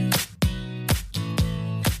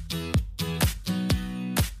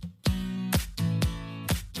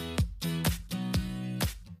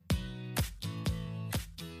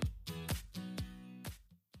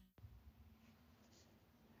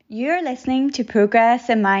You're listening to Progress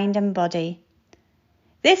in Mind and Body.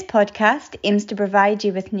 This podcast aims to provide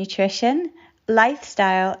you with nutrition,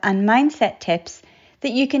 lifestyle, and mindset tips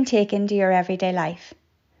that you can take into your everyday life.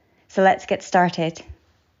 So let's get started.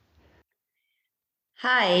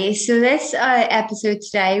 Hi, so this episode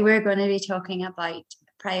today, we're going to be talking about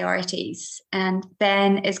priorities, and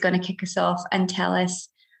Ben is going to kick us off and tell us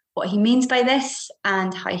what he means by this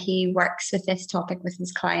and how he works with this topic with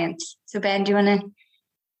his clients. So Ben, do you want to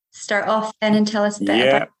start off then and tell us a bit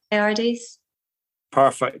about priorities?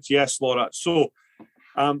 Perfect. Yes, Laura. So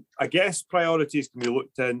I guess priorities can be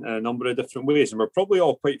looked in a number of different ways, and we're probably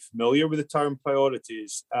all quite familiar with the term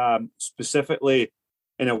priorities, specifically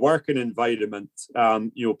in a working environment,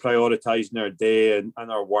 prioritising our day and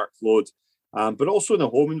our workload, but also in a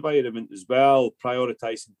home environment as well,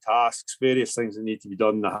 prioritising tasks, various things that need to be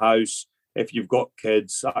done in the house, if you've got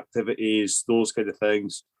kids, activities, those kind of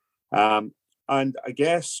things. And I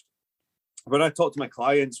guess when I talk to my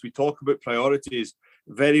clients, we talk about priorities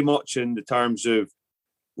very much in the terms of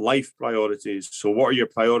life priorities. So what are your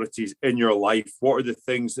priorities in your life? What are the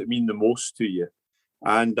things that mean the most to you?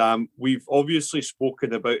 And we've obviously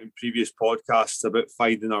spoken about in previous podcasts about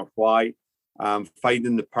finding our why,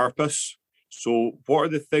 finding the purpose. So what are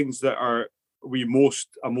the things that are we most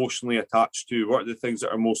emotionally attached to? What are the things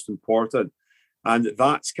that are most important? And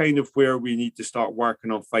that's kind of where we need to start working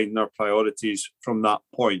on finding our priorities from that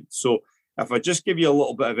point. So if I just give you a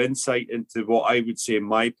little bit of insight into what I would say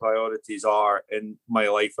my priorities are in my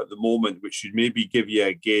life at the moment, which should maybe give you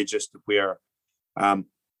a gauge as to where I'm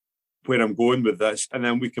going with this. And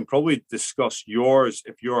then we can probably discuss yours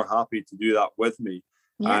if you're happy to do that with me.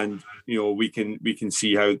 Yeah. And, we can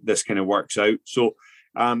see how this kind of works out. So,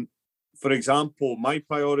 for example, my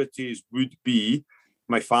priorities would be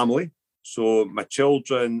my family. So my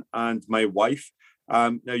children and my wife.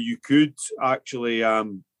 Now you could actually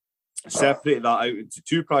separate that out into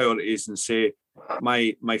two priorities and say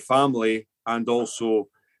my family and also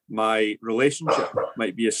my relationship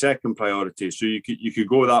might be a second priority. So you could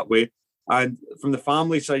go that way. And from the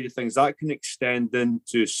family side of things, that can extend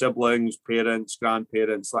into siblings, parents,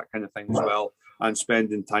 grandparents, that kind of thing as well, and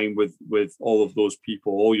spending time with all of those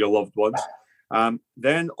people, all your loved ones.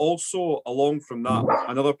 Then also along from that,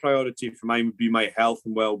 another priority for mine would be my health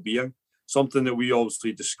and well-being, something that we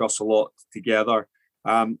obviously discuss a lot together.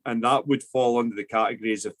 And that would fall under the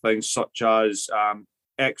categories of things such as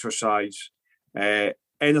exercise,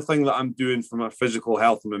 anything that I'm doing for my physical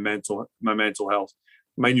health and my mental health,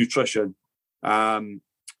 my nutrition. Am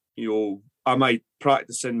I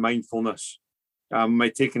practicing mindfulness? Am I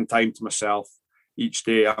taking time to myself each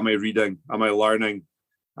day? Am I reading? Am I learning?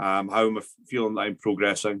 How am I feeling that I'm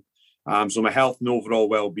progressing? So my health and overall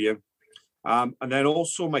well-being. And then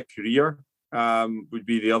also my career would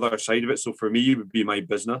be the other side of it. So for me, it would be my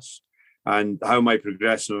business. And how am I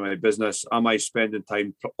progressing with my business? Am I spending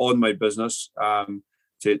time on my business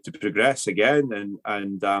to progress again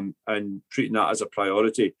and treating that as a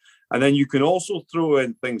priority? And then you can also throw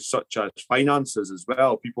in things such as finances as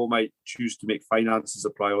well. People might choose to make finances a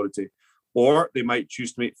priority, or they might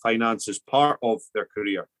choose to make finances part of their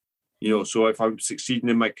career. So if I'm succeeding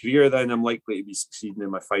in my career, then I'm likely to be succeeding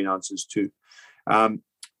in my finances too.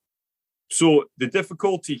 So the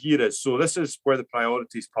difficulty here is, so this is where the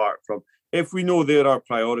priorities part from. If we know there are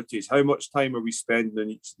priorities, how much time are we spending on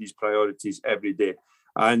each of these priorities every day?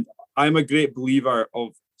 And I'm a great believer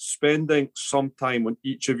of spending some time on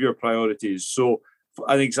each of your priorities. So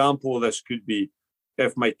an example of this could be,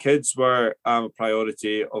 if my kids were a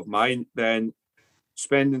priority of mine, then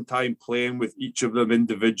spending time playing with each of them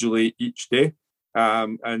individually each day,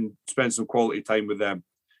 and spend some quality time with them.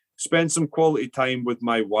 Spend some quality time with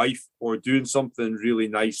my wife, or doing something really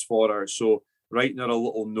nice for her. So writing her a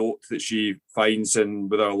little note that she finds in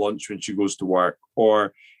with her lunch when she goes to work,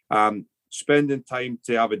 or spending time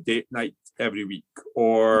to have a date night every week,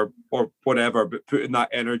 or whatever, but putting that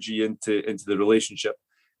energy into the relationship.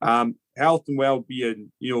 Health and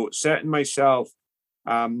well-being, setting myself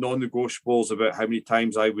non-negotiables about how many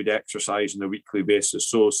times I would exercise on a weekly basis.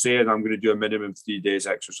 So saying I'm going to do a minimum 3 days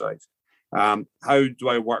exercise. How do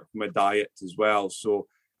I work with my diet as well? So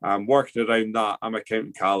working around that, am I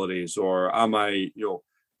counting calories, or am I,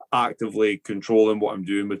 actively controlling what I'm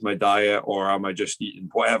doing with my diet, or am I just eating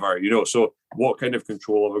whatever, so what kind of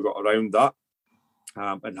control have I got around that?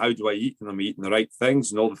 And how do I eat? And I'm eating the right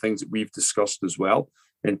things, and all the things that we've discussed as well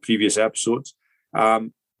in previous episodes.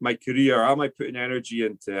 My career, am I putting energy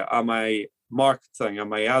into it? Am I marketing?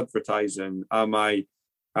 Am I advertising? Am I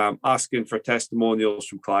asking for testimonials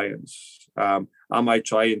from clients? Am I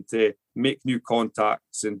trying to make new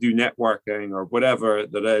contacts and do networking or whatever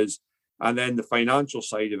there is? And then the financial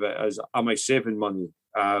side of it is, am I saving money?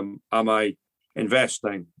 Am I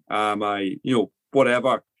investing? Am I,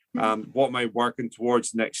 whatever? What am I working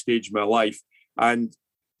towards the next stage of my life? And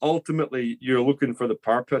ultimately, you're looking for the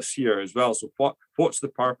purpose here as well. So what's the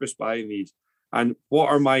purpose behind these? And what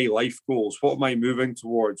are my life goals? What am I moving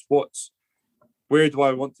towards? Where do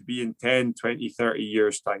I want to be in 10, 20, 30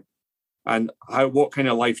 years' time? And what kind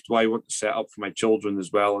of life do I want to set up for my children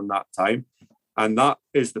as well in that time? And that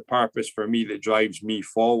is the purpose for me that drives me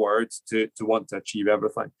forward to want to achieve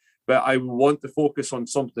everything. But I want to focus on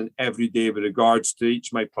something every day with regards to each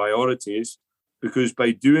of my priorities, because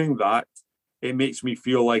by doing that, it makes me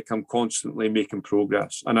feel like I'm constantly making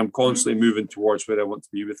progress and I'm constantly moving towards where I want to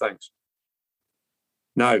be with things.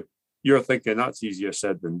 Now, you're thinking that's easier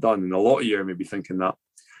said than done. And a lot of you are maybe thinking that.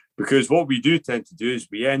 Because what we do tend to do is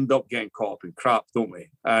we end up getting caught up in crap, don't we?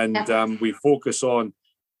 And we focus on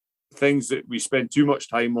things that we spend too much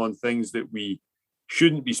time on, things that we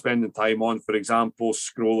shouldn't be spending time on. For example,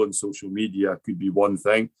 scrolling social media could be one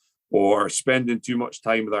thing, or spending too much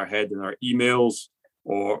time with our head in our emails,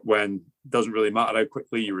 or when it doesn't really matter how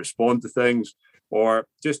quickly you respond to things, or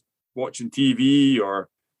just watching TV, or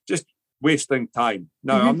just wasting time.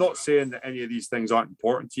 Now, I'm not saying that any of these things aren't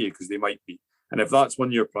important to you, because they might be. And if that's one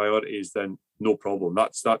of your priorities, then no problem.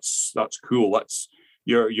 That's cool.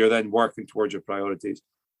 You're then working towards your priorities.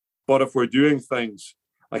 But if we're doing things,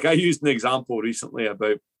 like I used an example recently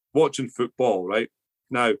about watching football, right?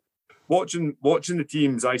 Now, watching the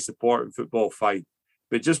teams I support in football, fine.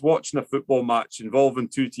 But just watching a football match involving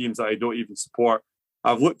two teams that I don't even support,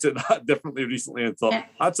 I've looked at that differently recently and thought,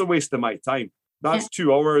 that's a waste of my time. That's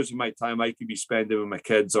 2 hours of my time I could be spending with my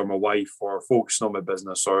kids or my wife, or focusing on my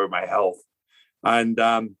business or my health. And,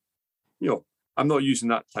 I'm not using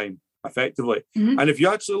that time effectively. And if you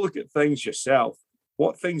actually look at things yourself,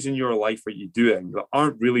 what things in your life are you doing that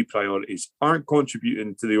aren't really priorities, aren't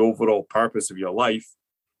contributing to the overall purpose of your life,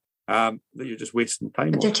 that you're just wasting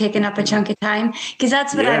time on? They're taking up a chunk of time. Because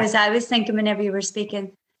that's what I was thinking whenever you were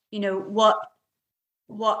speaking, what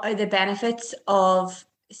are the benefits of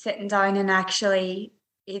sitting down and actually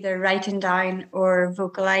either writing down or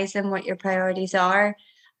vocalizing what your priorities are?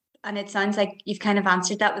 And it sounds like you've kind of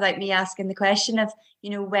answered that without me asking the question of,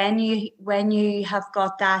 when you have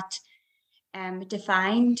got that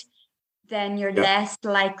defined, then you're less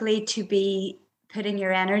likely to be putting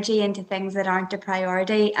your energy into things that aren't a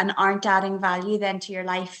priority and aren't adding value then to your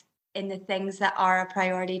life in the things that are a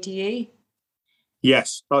priority to you.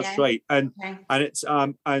 Yes, that's right. And it's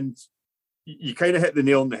and you kind of hit the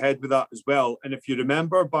nail on the head with that as well. And if you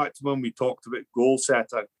remember back to when we talked about goal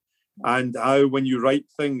setting, and how when you write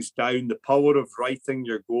things down, the power of writing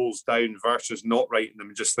your goals down versus not writing them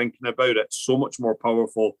and just thinking about it, so much more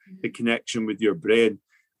powerful, the connection with your brain.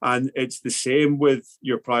 And it's the same with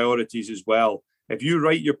your priorities as well. If you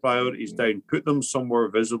write your priorities down, put them somewhere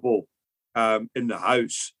visible in the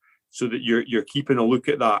house, so that you're keeping a look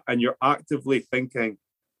at that and you're actively thinking,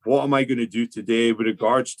 what am I going to do today with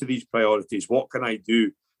regards to these priorities? What can I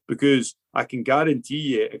do? Because I can guarantee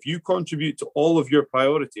you, if you contribute to all of your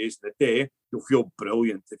priorities in a day, you'll feel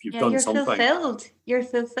brilliant if you've done something. You're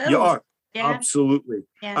fulfilled. You are. Yeah. Absolutely.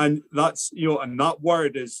 Yeah. And that's, and that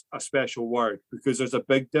word is a special word, because there's a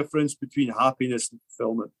big difference between happiness and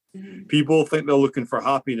fulfillment. People think they're looking for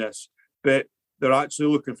happiness, but they're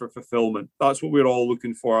actually looking for fulfillment. That's what we're all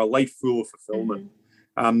looking for, a life full of fulfillment.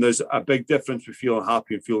 There's a big difference between feeling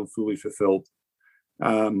happy and feeling fully fulfilled.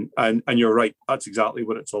 And you're right. That's exactly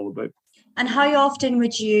what it's all about. And how often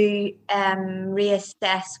would you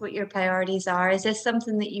reassess what your priorities are? Is this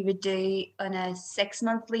something that you would do on a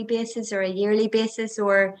 6-monthly basis or a yearly basis,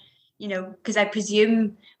 or, because I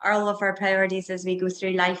presume all of our priorities as we go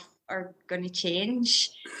through life are going to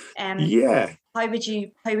change. How would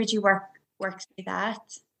you work through that?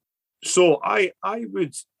 So I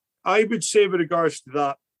would say with regards to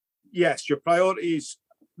that, yes, your priorities,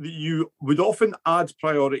 you would often add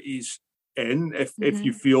priorities in if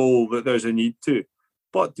you feel that there's a need to.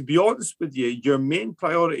 But to be honest with you, your main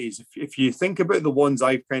priorities, if you think about the ones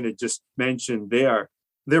I've kind of just mentioned there,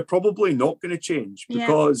 they're probably not going to change,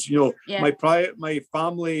 because my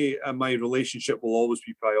family and my relationship will always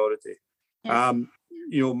be priority.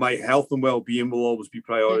 My health and well-being will always be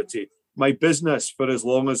priority. My business, for as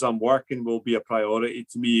long as I'm working, will be a priority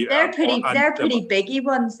to me. They're pretty biggie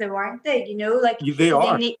ones, though, aren't they? They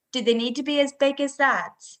are. Do they need to be as big as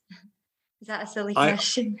that? Is that a silly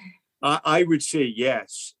question? I would say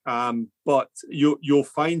yes, but you'll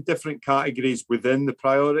find different categories within the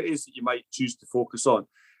priorities that you might choose to focus on,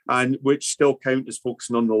 and which still count as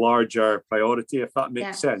focusing on the larger priority, if that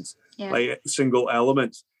makes sense, like single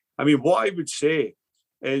elements. I mean, what I would say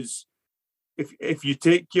is, if you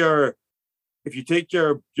take your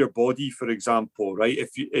body, for example, right?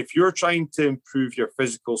 If you're trying to improve your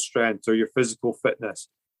physical strength or your physical fitness,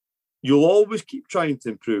 you'll always keep trying to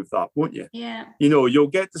improve that, won't you? Yeah. You'll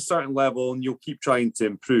get to a certain level and you'll keep trying to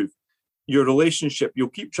improve your relationship. You'll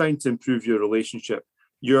keep trying to improve your relationship.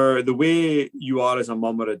 The way you are as a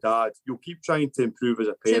mum or a dad, you'll keep trying to improve as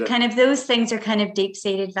a parent. So kind of those things are kind of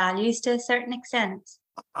deep-seated values to a certain extent.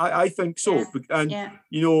 I think so. Yeah. And,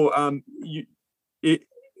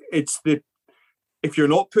 if you're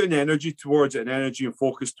not putting energy towards it and energy and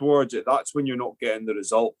focus towards it, that's when you're not getting the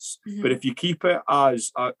results. Mm-hmm. But if you keep it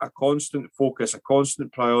as a constant focus, a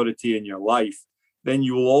constant priority in your life, then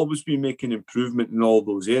you will always be making improvement in all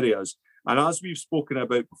those areas. And as we've spoken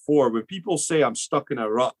about before, when people say I'm stuck in a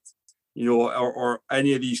rut, or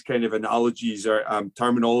any of these kind of analogies or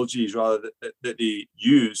terminologies rather that they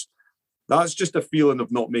use, that's just a feeling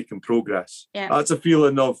of not making progress. Yeah. That's a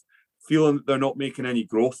feeling that they're not making any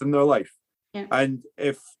growth in their life. Yeah. And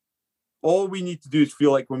if all we need to do is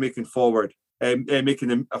feel like we're making a forward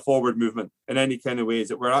movement in any kind of ways,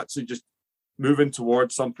 that we're actually just moving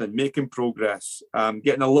towards something, making progress,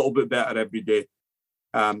 getting a little bit better every day,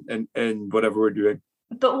 in whatever we're doing.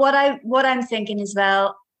 But what I'm thinking as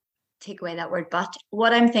well, take away that word, but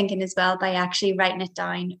what I'm thinking as well by actually writing it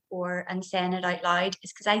down and saying it out loud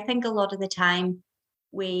is because I think a lot of the time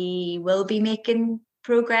we will be making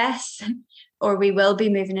progress or we will be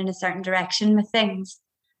moving in a certain direction with things,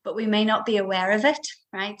 but we may not be aware of it,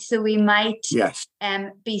 right? So we might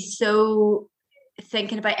be so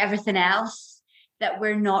thinking about everything else that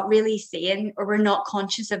we're not really seeing or we're not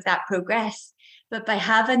conscious of that progress. But by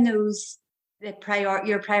having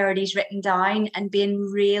your priorities written down and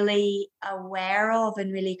being really aware of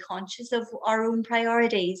and really conscious of our own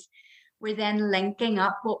priorities, we're then linking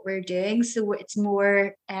up what we're doing. So it's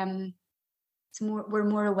more, we're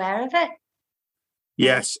more aware of it.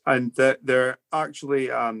 Yes, and there actually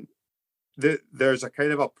there's a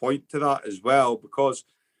kind of a point to that as well, because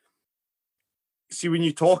see, when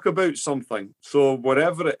you talk about something, so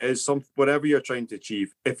whatever it is, whatever you're trying to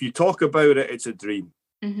achieve, if you talk about it, it's a dream.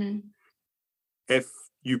 Mm-hmm. If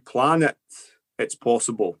you plan it, it's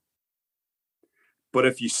possible. But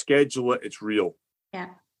if you schedule it, it's real. Yeah.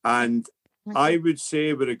 And I would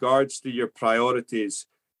say with regards to your priorities,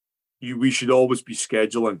 we should always be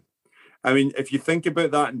scheduling. I mean, if you think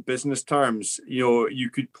about that in business terms,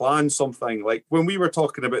 you could plan something like when we were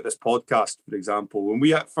talking about this podcast, for example, when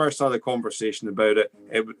we first had a conversation about it,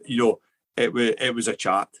 it was a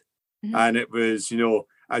chat, mm-hmm. and it was,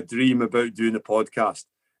 a dream about doing a podcast.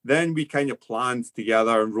 Then we kind of planned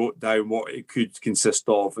together and wrote down what it could consist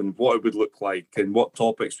of and what it would look like and what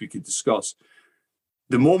topics we could discuss.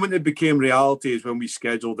 The moment it became reality is when we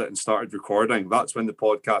scheduled it and started recording. That's when the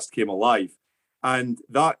podcast came alive. And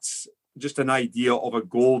that's just an idea of a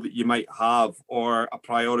goal that you might have or a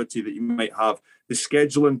priority that you might have. The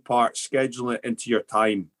scheduling part, scheduling it into your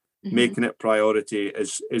time, mm-hmm. making it priority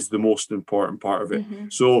is the most important part of it. Mm-hmm.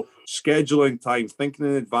 So scheduling time, thinking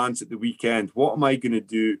in advance at the weekend, what am I going to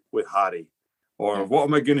do with Harry? Or what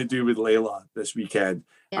am I going to do with Layla this weekend?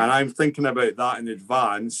 Yeah. And I'm thinking about that in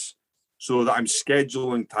advance so that I'm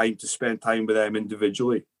scheduling time to spend time with them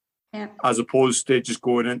individually. Yeah. As opposed to just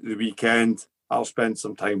going into the weekend, I'll spend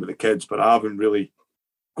some time with the kids, but I haven't really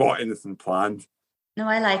got anything planned. No,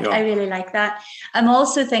 I really like that. I'm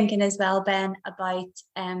also thinking as well, Ben, about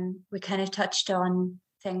we kind of touched on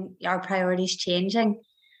our priorities changing.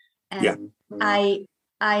 I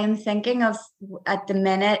am thinking of at the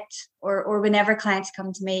minute or whenever clients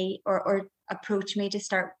come to me or approach me to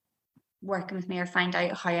start working with me or find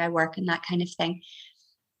out how I work and that kind of thing.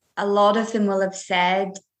 A lot of them will have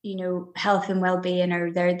said, health and well-being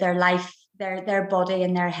or their life, their body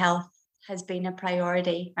and their health has been a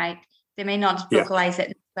priority, right? They may not vocalize it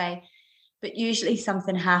in this way, but usually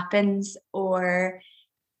something happens or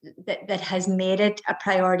that has made it a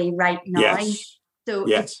priority right now. Yes. So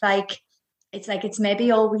it's like it's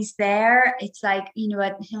maybe always there. It's like,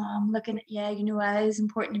 I'm looking at, it is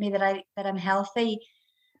important to me that I'm healthy,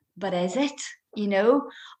 but is it?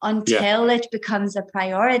 Until it becomes a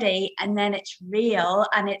priority and then it's real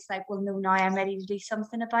and it's like, well, no, now I'm ready to do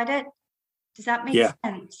something about it. Does that make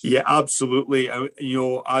sense? Yeah, absolutely.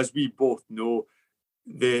 As we both know,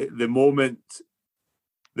 the moment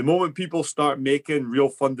people start making real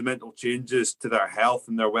fundamental changes to their health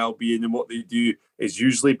and their well-being and what they do is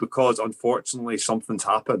usually because, unfortunately, something's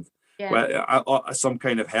happened, some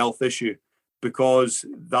kind of health issue, because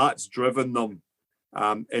that's driven them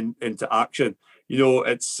into action.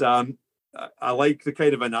 It's I like the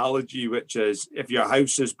kind of analogy, which is if your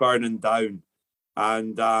house is burning down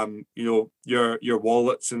and your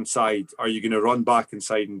wallet's inside, are you going to run back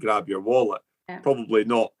inside and grab your wallet? Yeah. Probably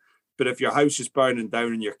not. But if your house is burning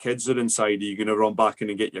down and your kids are inside, are you going to run back in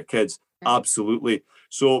and get your kids? Yeah. Absolutely.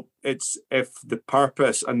 So it's if the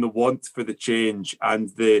purpose and the want for the change and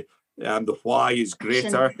the why is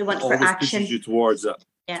greater, action, the want it always for action. pushes you towards it.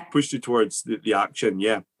 Yeah. Push you towards the action.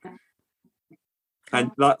 Yeah.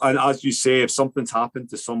 And as you say, if something's happened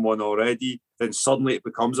to someone already, then suddenly it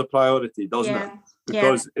becomes a priority, doesn't it?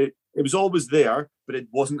 Because it was always there, but it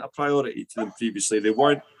wasn't a priority to them previously. They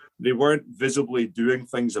weren't visibly doing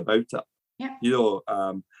things about it. Yeah.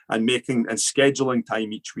 And making and scheduling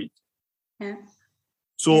time each week. Yeah.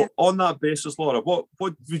 So on that basis, Laura, what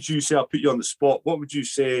would you say? I'll put you on the spot. What would you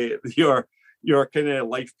say your kind of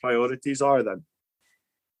life priorities are then?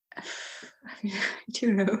 I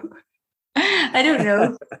don't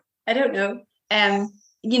know. I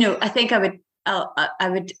think I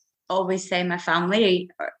would always say my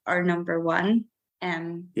family are number one.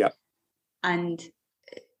 And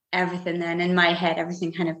everything then in my head,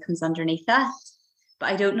 everything kind of comes underneath that.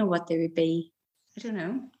 But I don't know what they would be. I don't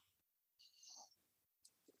know.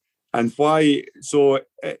 And why? So,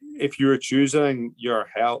 if you were choosing your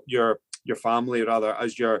health, your family rather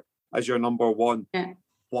as your number one,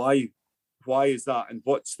 why is that? And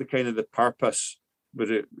what's the kind of the purpose with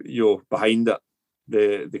it, behind it?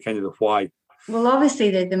 The kind of the why. Well, obviously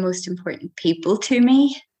they're the most important people to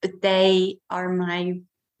me, but they are my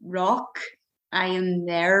rock. I am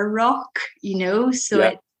their rock,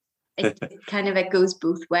 so it kind of, it goes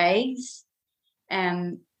both ways.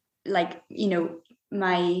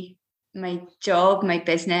 My job, my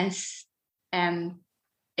business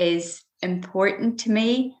is important to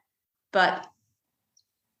me, but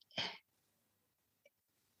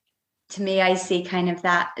to me, I see kind of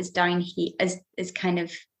that as down here as kind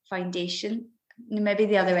of foundation. Maybe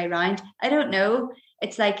the other way around. I don't know.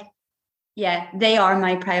 It's like, they are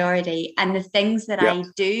my priority, and the things that I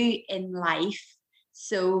do in life.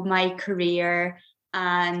 So my career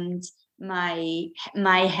and my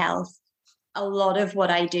health, a lot of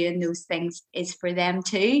what I do in those things is for them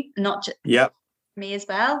too, not just me as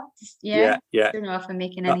well. I don't know if I'm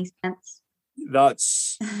making any sense.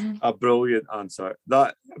 That's a brilliant answer.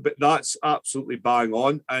 But that's absolutely bang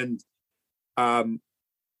on, and I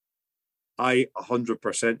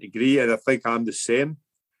 100% agree, and I think I'm the same.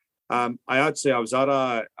 I was at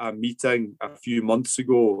a meeting a few months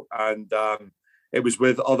ago, and it was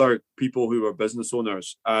with other people who were business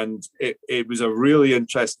owners, and it was a really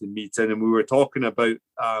interesting meeting, and we were talking about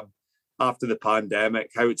after the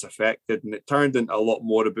pandemic, how it's affected, and it turned into a lot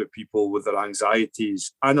more about people with their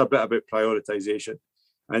anxieties and a bit about prioritization.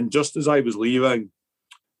 And just as I was leaving,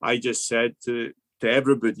 I just said to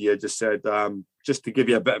everybody, just to give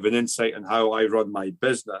you a bit of an insight on how I run my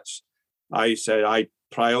business, I said I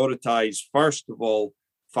prioritize, first of all,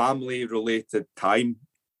 family-related time,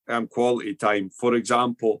 quality time. For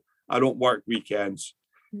example, I don't work weekends.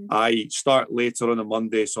 I start later on a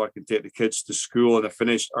Monday so I can take the kids to school, and I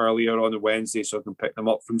finish earlier on a Wednesday so I can pick them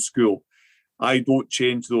up from school. I don't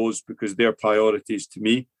change those because they're priorities to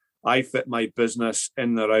me. I fit my business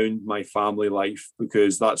in and around my family life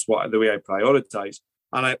because that's the way I prioritize.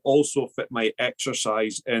 And I also fit my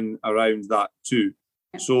exercise in around that too.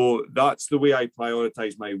 So that's the way I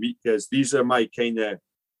prioritize my week. These are my kind of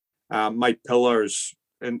my pillars,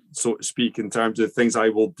 and so to speak, in terms of things I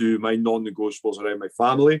will do, my non-negotiables around my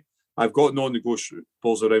family. I've got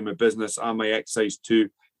non-negotiables around my business and my exercise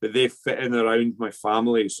too, but they fit in around my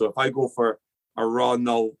family. So if I go for a run,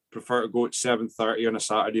 I'll prefer to go at 7:30 on a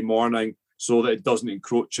Saturday morning so that it doesn't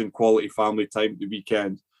encroach in quality family time at the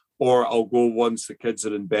weekend. Or I'll go once the kids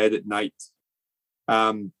are in bed at night.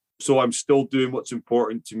 So I'm still doing what's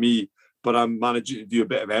important to me, but I'm managing to do a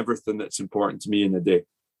bit of everything that's important to me in a day.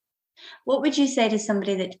 What would you say to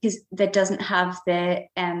somebody that doesn't have the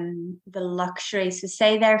luxury? So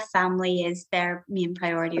say their family is their main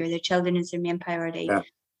priority, or their children is their main priority,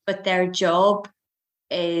 but their job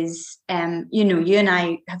is, you and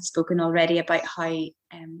I have spoken already about how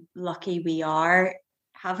lucky we are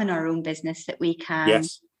having our own business, that we can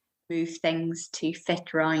move things to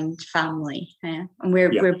fit around family. And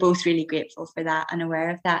we're both really grateful for that and aware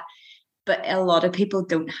of that. But a lot of people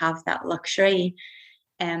don't have that luxury.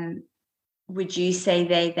 Would you say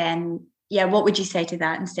they then, what would you say to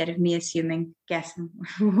that instead of me guessing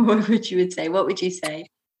what would you say? What would you say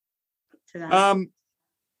to that?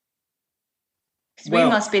 We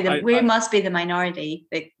must be the minority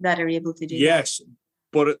that are able to do that. Yes,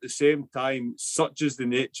 but at the same time, such is the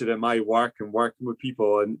nature of my work and working with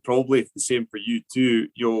people, and probably the same for you too,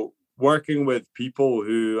 working with people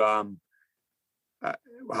who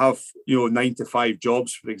have 9 to 5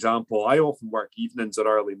 jobs, for example. I often work evenings or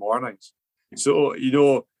early mornings. So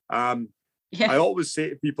I always say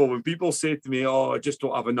to people, when people say to me, "Oh, I just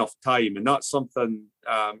don't have enough time," and that's something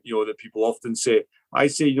that people often say, I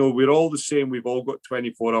say, we're all the same. We've all got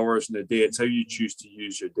 24 hours in a day. It's how you choose to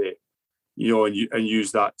use your day, and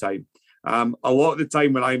use that time. A lot of the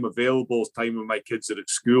time when I'm available is time when my kids are at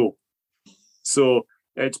school. So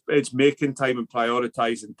it's making time and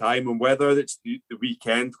prioritizing time, and whether it's the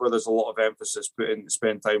weekend where there's a lot of emphasis put in to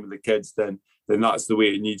spend time with the kids, then that's the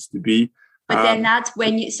way it needs to be. But then that's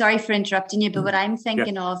when you, sorry for interrupting you, but what I'm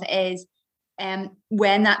thinking of is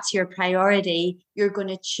when that's your priority, you're going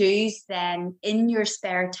to choose then in your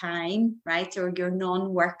spare time, right? Or your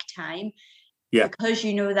non-work time. Yeah. Because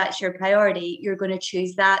that's your priority, you're going to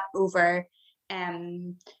choose that over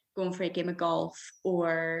going for a game of golf,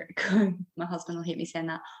 or my husband will hate me saying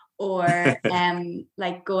that, or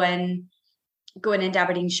like going into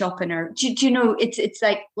Aberdeen shopping, or do it's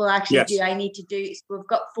like, well, actually, yes. Do I need to do, so we've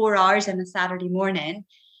got 4 hours on a Saturday morning.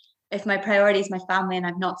 If my priority is my family and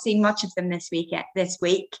I've not seen much of them this week,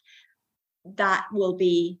 that will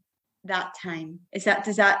be that time. Does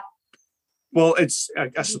that? Well,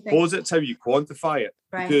 I suppose it's how you quantify it,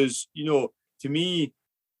 right? Because, to me,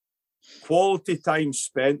 quality time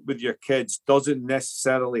spent with your kids doesn't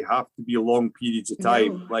necessarily have to be long periods of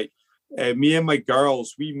time. No. Like me and my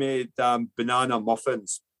girls, we made banana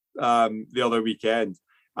muffins the other weekend,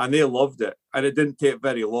 and they loved it. And it didn't take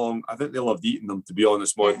very long. I think they loved eating them, to be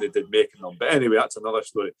honest, more than they did making them. But anyway, that's another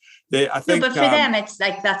story. But for them, it's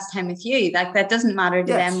like, that's time with you. Like, that doesn't matter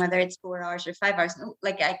to them whether it's 4 hours or 5 hours. No,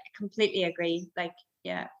 like, I completely agree. Like,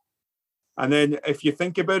 yeah. And then if you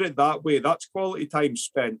think about it that way, that's quality time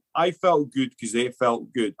spent. I felt good because they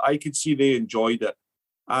felt good. I could see they enjoyed it.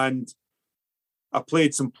 And I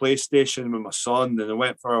played some PlayStation with my son, and I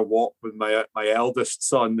went for a walk with my eldest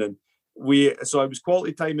son. And so it was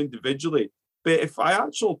quality time individually. But if I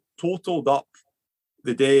actually totaled up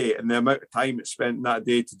the day and the amount of time it spent in that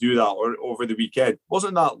day to do that, or over the weekend,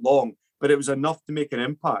 wasn't that long, but it was enough to make an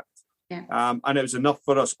impact. Yeah. And it was enough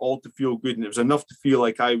for us all to feel good. And it was enough to feel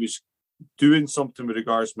like I was doing something with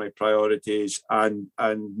regards to my priorities and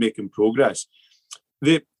making progress.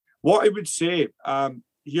 What I would say,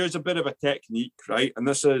 here's a bit of a technique, right? And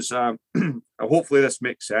this is, hopefully this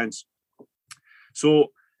makes sense.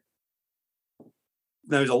 So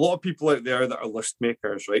there's a lot of people out there that are list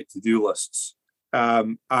makers, right? To-do lists.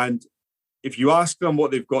 And if you ask them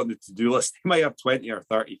what they've got on the to-do list, they might have 20 or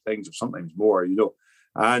 30 things, or sometimes more,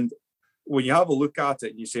 And when you have a look at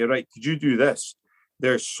it and you say, right, could you do this?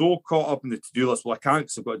 They're so caught up in the to-do list. Well, I can't,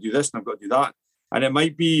 because I've got to do this and I've got to do that. And it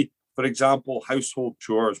might be, for example, household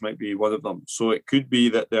chores might be one of them. So it could be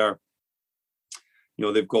that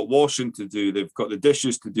they've got washing to do, they've got the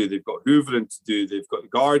dishes to do, they've got hoovering to do, they've got the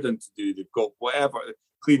garden to do, they've got whatever,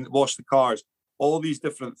 wash the cars, all these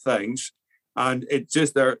different things. And it's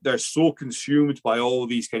just, they're so consumed by all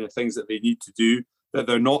these kind of things that they need to do that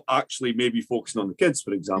they're not actually maybe focusing on the kids,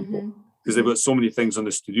 for example, because they've got so many things on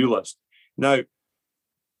this to-do list. Now,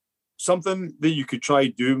 something that you could try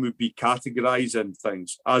doing would be categorizing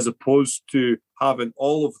things, as opposed to having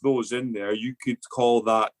all of those in there. You could call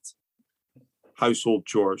that household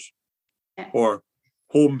chores or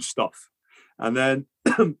home stuff. And then,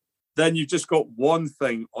 then you've just got one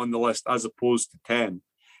thing on the list as opposed to 10,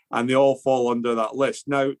 and they all fall under that list.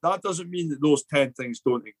 Now, that doesn't mean that those 10 things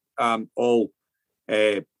don't all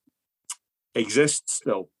exist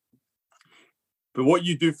still. But what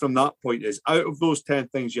you do from that point is, out of those 10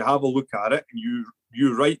 things, you have a look at it and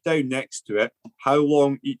you write down next to it how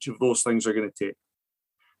long each of those things are going to take.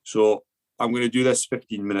 So I'm going to do this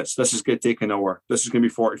 15 minutes. This is going to take an hour. This is going to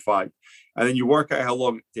be 45. And then you work out how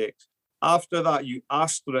long it takes. After that, you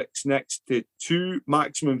asterisk next to 2,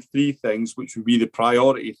 maximum 3 things, which would be the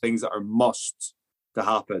priority things that are musts to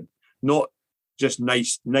happen. Not just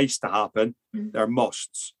nice to happen. They're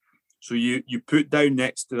musts. So you put down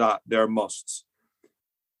next to that, they're musts.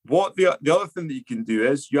 What the other thing that you can do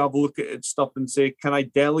is you have a look at it stuff and say, can I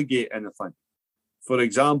delegate anything? For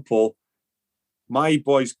example, my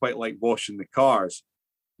boys quite like washing the cars.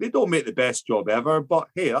 They don't make the best job ever, but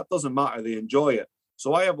hey, that doesn't matter. They enjoy it.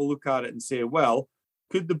 So I have a look at it and say, well,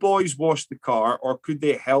 could the boys wash the car, or could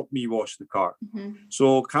they help me wash the car?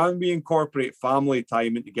 So can we incorporate family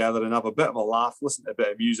time in together and have a bit of a laugh, listen to a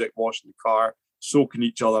bit of music, washing the car, soaking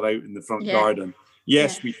each other out in the front garden?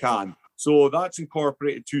 Yes, we can. So that's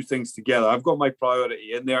incorporated 2 things together. I've got my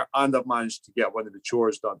priority in there and I've managed to get one of the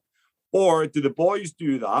chores done. Or do the boys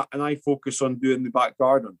do that and I focus on doing the back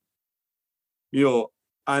garden?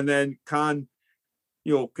 And then can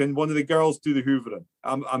Can one of the girls do the hoovering?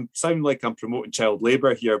 I'm sounding like I'm promoting child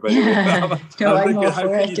labour here, but No, I'm thinking, all how for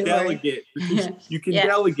can it, you don't worry. delegate? Because you can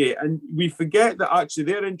delegate, and we forget that actually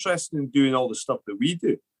they're interested in doing all the stuff that we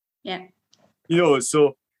do. Yeah.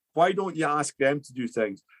 So why don't you ask them to do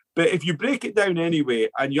things? But if you break it down anyway,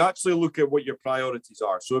 and you actually look at what your priorities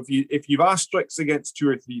are, so if you've asterisks against 2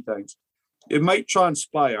 or 3 things, it might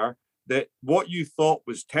transpire that what you thought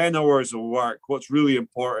was 10 hours of work, what's really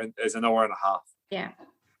important is an hour and a half. Yeah.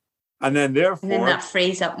 And then therefore, and then that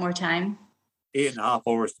frees up more time. 8.5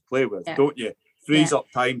 hours to play with, don't you? Frees up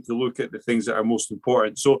time to look at the things that are most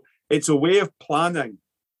important. So it's a way of planning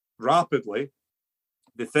rapidly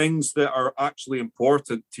the things that are actually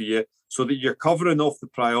important to you so that you're covering off the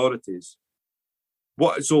priorities.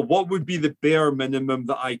 What would be the bare minimum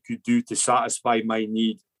that I could do to satisfy my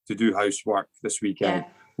need to do housework this weekend?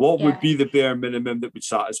 What would be the bare minimum that would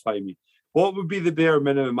satisfy me? What would be the bare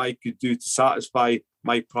minimum I could do to satisfy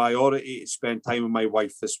my priority to spend time with my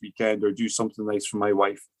wife this weekend or do something nice for my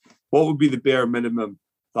wife? What would be the bare minimum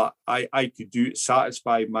that I could do to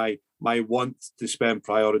satisfy my want to spend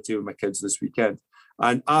priority with my kids this weekend?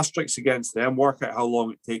 And asterisks against them, work out how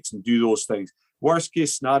long it takes and do those things. Worst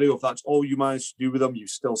case scenario, if that's all you manage to do with them, you've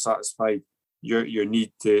still satisfied your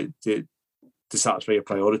need to satisfy your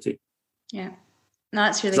priority. Yeah. No,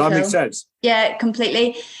 that's really cool. Does that cool. make sense? Yeah,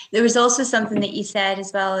 completely. There was also something that you said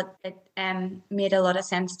as well that made a lot of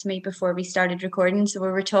sense to me before we started recording. So we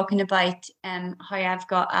were talking about how I've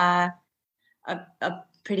got a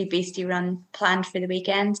pretty beastie run planned for the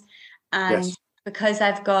weekend, and because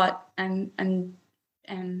I've got I'm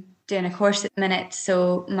doing a course at the minute,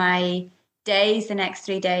 so my days, the next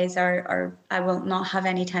 3 days are I will not have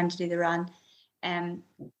any time to do the run.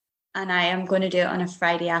 And I am going to do it on a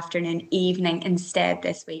Friday afternoon, evening instead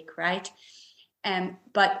this week, right?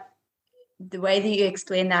 But the way that you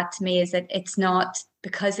explain that to me is that it's not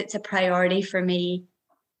because it's a priority for me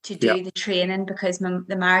to do the training, because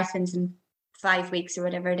the marathon's in 5 weeks or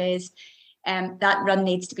whatever it is. That run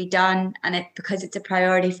needs to be done, and because it's a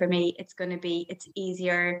priority for me, it's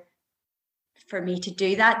easier for me to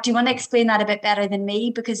do that. Do you want to explain that a bit better than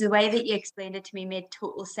me? Because the way that you explained it to me made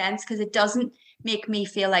total sense, because it doesn't make me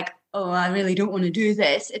feel like, oh, I really don't want to do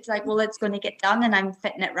this. It's like, well, it's going to get done, and I'm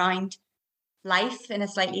fitting it around life in a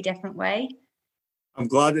slightly different way. I'm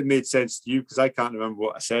glad it made sense to you, because I can't remember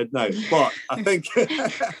what I said now, but I think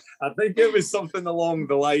I think it was something along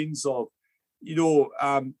the lines of,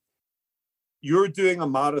 you're doing a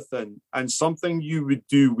marathon, and something you would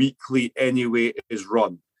do weekly anyway is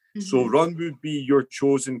run. Mm-hmm. So run would be your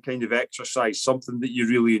chosen kind of exercise, something that you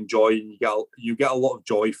really enjoy and you get a lot of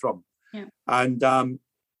joy from. Yeah. And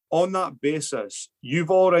on that basis,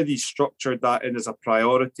 you've already structured that in as a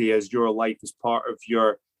priority as your life as part of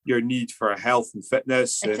your need for health and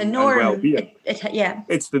fitness and well-being.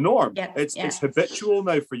 It's the norm. Yeah. It's habitual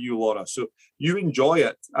now for you, Laura. So you enjoy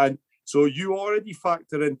it. And so you already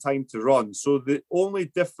factor in time to run. So the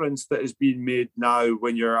only difference that is being made now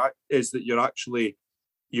is that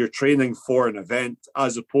you're training for an event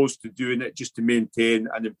as opposed to doing it just to maintain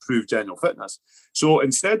and improve general fitness. So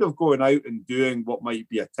instead of going out and doing what might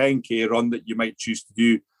be a 10K run that you might choose to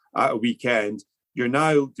do at a weekend, you're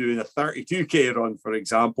now doing a 32K run, for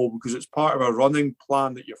example, because it's part of a running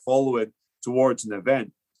plan that you're following towards an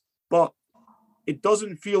event. But it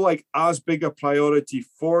doesn't feel like as big a priority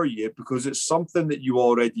for you because it's something that you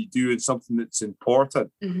already do and something that's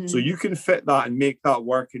important. Mm-hmm. So you can fit that and make that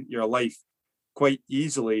work into your life quite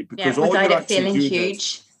easily, because without it feeling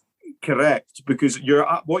huge. Correct, because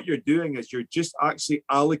what you're doing is you're just actually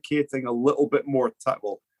allocating a little bit more time,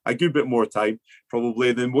 a good bit more time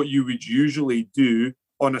probably than what you would usually do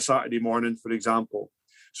on a Saturday morning, for example.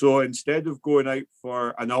 So instead of going out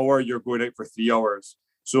for an hour, you're going out for 3 hours.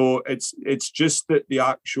 So it's just that the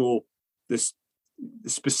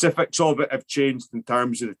specifics of it have changed in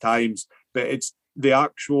terms of the times, but it's the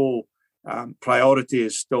actual priority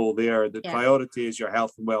is still there. The priority is your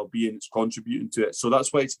health and well-being. It's contributing to it. So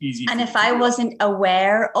that's why it's easy. And if I wasn't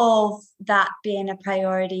aware of that being a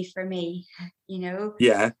priority for me,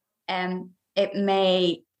 it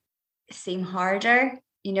may seem harder,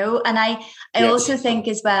 and I also think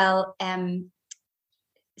as well,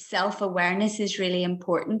 self-awareness is really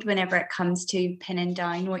important whenever it comes to pinning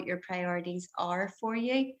down what your priorities are for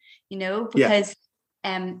you, because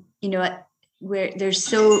where there's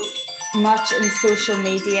so much in social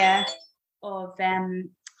media of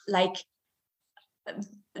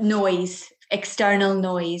noise, external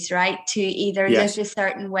noise, right? To either look a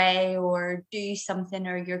certain way or do something,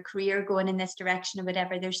 or your career going in this direction or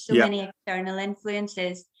whatever. There's so many external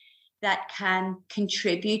influences that can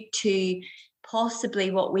contribute to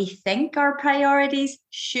possibly what we think our priorities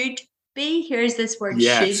should be. Here's this word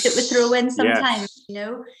Yes. should that we throw in sometimes, Yes. you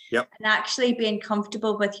know, Yep. and actually being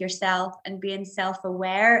comfortable with yourself and being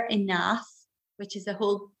self-aware enough, which is a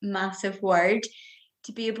whole massive word,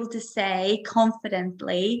 to be able to say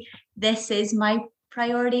confidently, this is my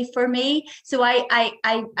priority for me. So I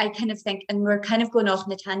kind of think, and we're kind of going off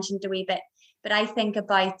on a tangent a wee bit, but I think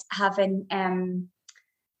about having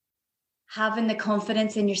the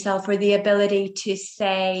confidence in yourself or the ability to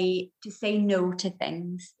say no to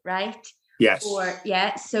things, right? Yes. Or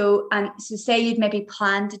so say you'd maybe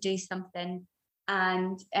plan to do something,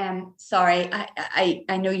 and sorry,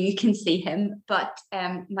 I know you can see him, but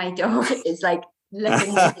my dog is like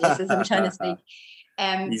licking my face as I'm trying to speak.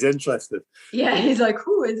 He's interested. Yeah, he's like,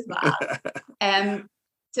 who is that?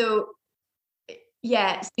 So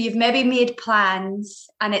you've maybe made plans,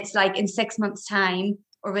 and it's like in 6 months' time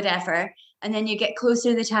or whatever, and then you get closer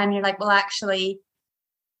to the time and you're like, well, actually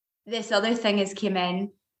this other thing has come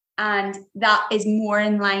in and that is more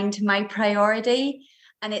in line to my priority.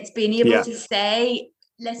 And it's being able to say,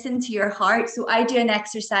 listen to your heart. So I do an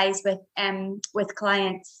exercise with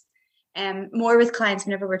clients, more with clients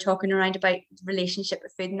whenever we're talking around about relationship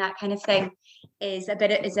with food and that kind of thing, is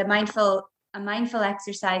a mindful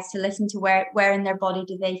exercise to listen to where in their body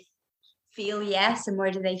do they feel yes and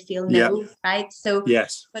where do they feel no, right? So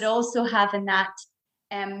yes, but also having that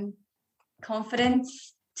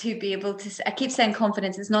confidence to be able to, I keep saying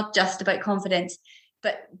confidence, it's not just about confidence,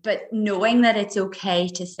 but knowing that it's okay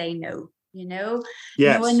to say no, you know,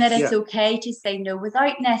 knowing that it's okay to say no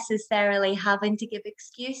without necessarily having to give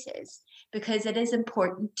excuses, because it is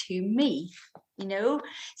important to me, you know.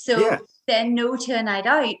 So saying no to a night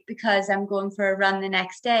out because I'm going for a run the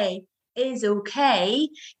next day is okay,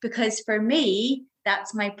 because for me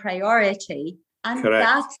that's my priority, and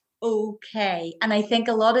that's okay. And I think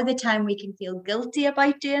a lot of the time we can feel guilty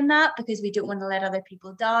about doing that because we don't want to let other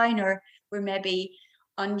people down, or we're maybe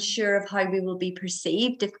unsure of how we will be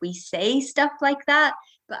perceived if we say stuff like that.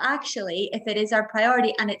 But actually, if it is our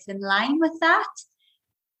priority and it's in line with that,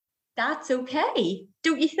 that's okay,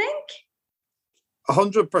 don't you think?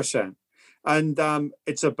 100%. And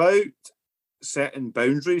it's about setting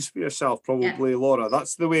boundaries for yourself, probably, Laura.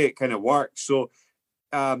 That's the way it kind of works. So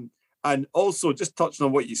and also just touching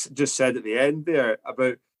on what you just said at the end there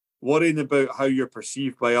about worrying about how you're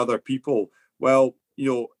perceived by other people. Well,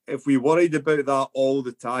 you know, if we worried about that all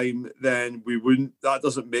the time, then that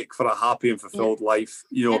doesn't make for a happy and fulfilled life,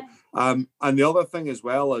 you know. And the other thing as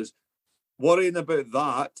well is worrying about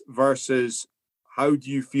that versus how do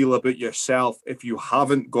you feel about yourself if you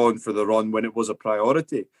haven't gone for the run when it was a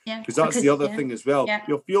priority? Because that's the other thing as well.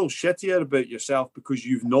 You'll feel shittier about yourself because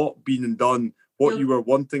you've not been and done what you were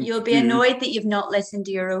wanting to do. You'll be annoyed that you've not listened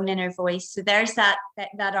to your own inner voice. So there's that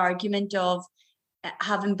argument of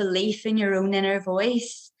having belief in your own inner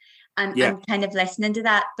voice and kind of listening to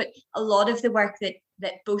that. But a lot of the work that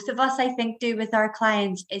both of us, I think, do with our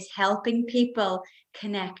clients is helping people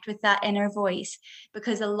connect with that inner voice,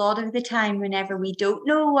 because a lot of the time whenever we don't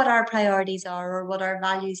know what our priorities are or what our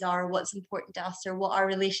values are, or what's important to us, or what our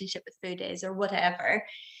relationship with food is, or whatever,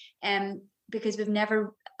 because we've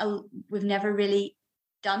never really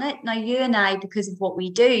done it. Now you and I, because of what we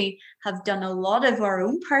do, have done a lot of our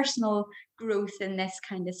own personal growth in this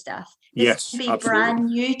kind of stuff. This can be brand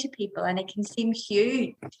new to people and it can seem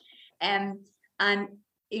huge, and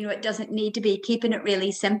you know, it doesn't need to be. Keeping it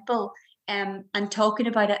really simple and talking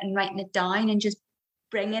about it and writing it down and just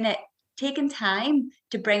taking time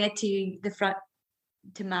to bring it to the front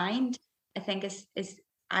to mind, I think is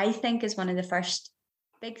one of the first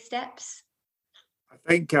big steps. I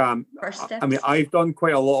think I mean, I've done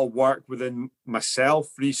quite a lot of work within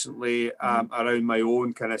myself recently around my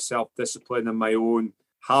own kind of self-discipline and my own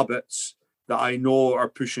habits that I know are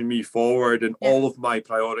pushing me forward in all of my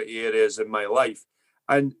priority areas in my life.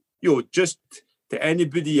 And, you know, just to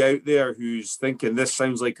anybody out there who's thinking this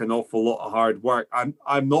sounds like an awful lot of hard work,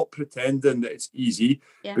 I'm not pretending that it's easy,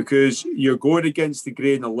 because you're going against the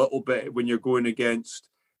grain a little bit when you're going against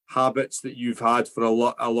habits that you've had for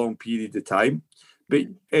a long period of time. But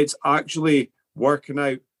it's actually working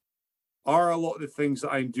out, are a lot of the things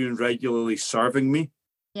that I'm doing regularly serving me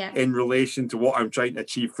in relation to what I'm trying to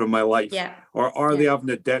achieve from my life? Or are they having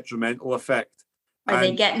a detrimental effect? Are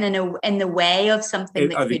they getting in the way of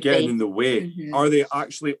something? Are they getting in the way? Mm-hmm. Are they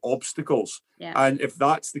actually obstacles? And if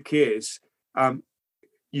that's the case,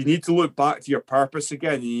 you need to look back to your purpose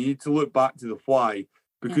again. You need to look back to the why,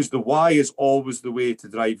 because the why is always the way to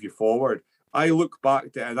drive you forward. I look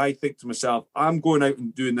back to it and I think to myself, I'm going out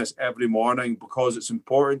and doing this every morning because it's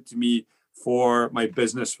important to me for my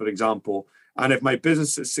business, for example. And if my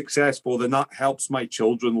business is successful, then that helps my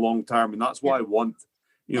children long term. And that's what I want.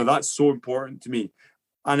 You know, that's so important to me.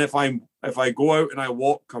 And if I go out and I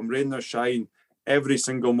walk, come rain or shine, every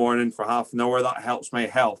single morning for half an hour, that helps my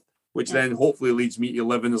health, which then hopefully leads me to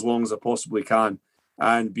living as long as I possibly can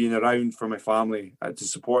and being around for my family to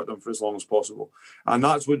support them for as long as possible. And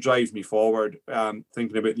that's what drives me forward,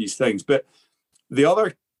 thinking about these things. But the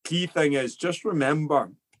other key thing is just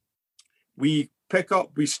remember, we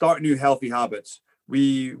start new healthy habits.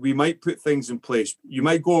 We might put things in place. You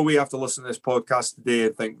might go away after listening to this podcast today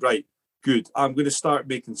and think, right, good, I'm going to start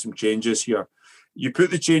making some changes here. You put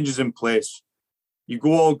the changes in place. You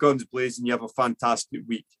go all guns blazing, you have a fantastic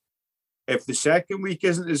week. If the second week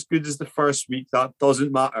isn't as good as the first week, that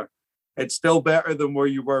doesn't matter. It's still better than where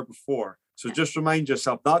you were before. So just remind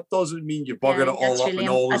yourself, that doesn't mean you bugger it all up and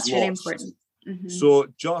all is lost. Really important. Mm-hmm. So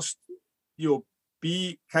just,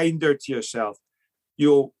 be kinder to yourself.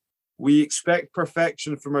 We expect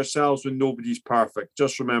perfection from ourselves when nobody's perfect.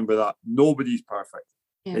 Just remember that. Nobody's perfect.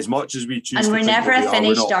 Yeah. As much as we choose. And we're never a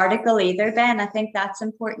finished article either, Ben. I think that's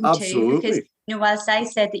important too. Because, whilst I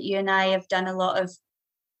said that you and I have done a lot of,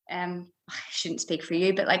 I shouldn't speak for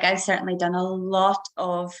you, but like I've certainly done a lot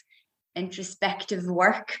of introspective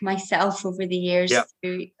work myself over the years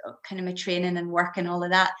through kind of my training and work and all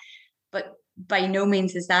of that. But by no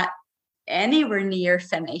means is that anywhere near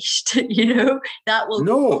finished. That will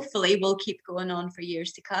hopefully will keep going on for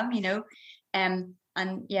years to come. And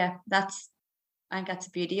yeah, I think that's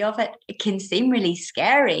the beauty of it. It can seem really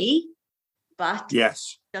scary, but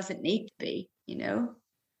doesn't need to be.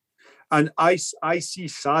 And I see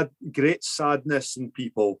great sadness in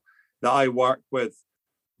people that I work with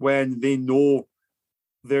when they know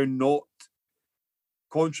they're not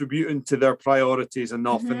contributing to their priorities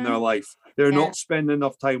enough in their life. They're not spending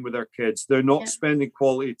enough time with their kids. They're not spending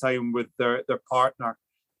quality time with their partner.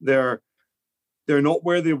 They're not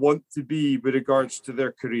where they want to be with regards to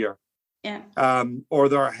their career or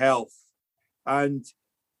their health. And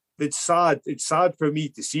it's sad. It's sad for me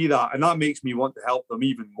to see that. And that makes me want to help them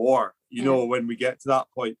even more, when we get to that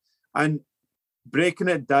point. And breaking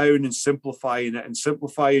it down and simplifying it and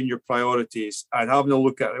simplifying your priorities and having a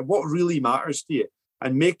look at it, what really matters to you,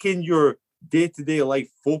 and making your day-to-day life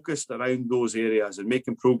focused around those areas and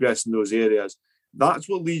making progress in those areas. That's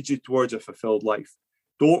what leads you towards a fulfilled life.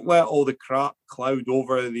 Don't let all the crap cloud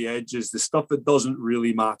over the edges, the stuff that doesn't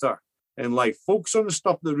really matter in life. Focus on the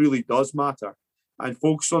stuff that really does matter and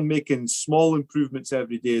focus on making small improvements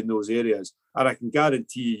every day in those areas. And I can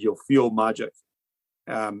guarantee you'll feel magic.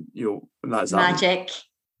 And that's magic.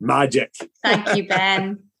 Magic. Thank you,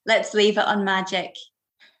 Ben. Let's leave it on magic.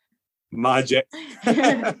 Magic. All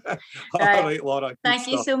right, Laura. Thank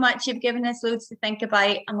you so much. You've given us loads to think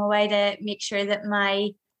about. I'm away to make sure that my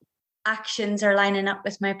actions are lining up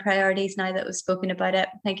with my priorities now that we've spoken about it.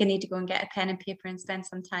 I think I need to go and get a pen and paper and spend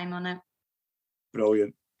some time on it.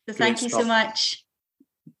 Brilliant. So thank you so much.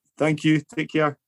 Thank you. Take care.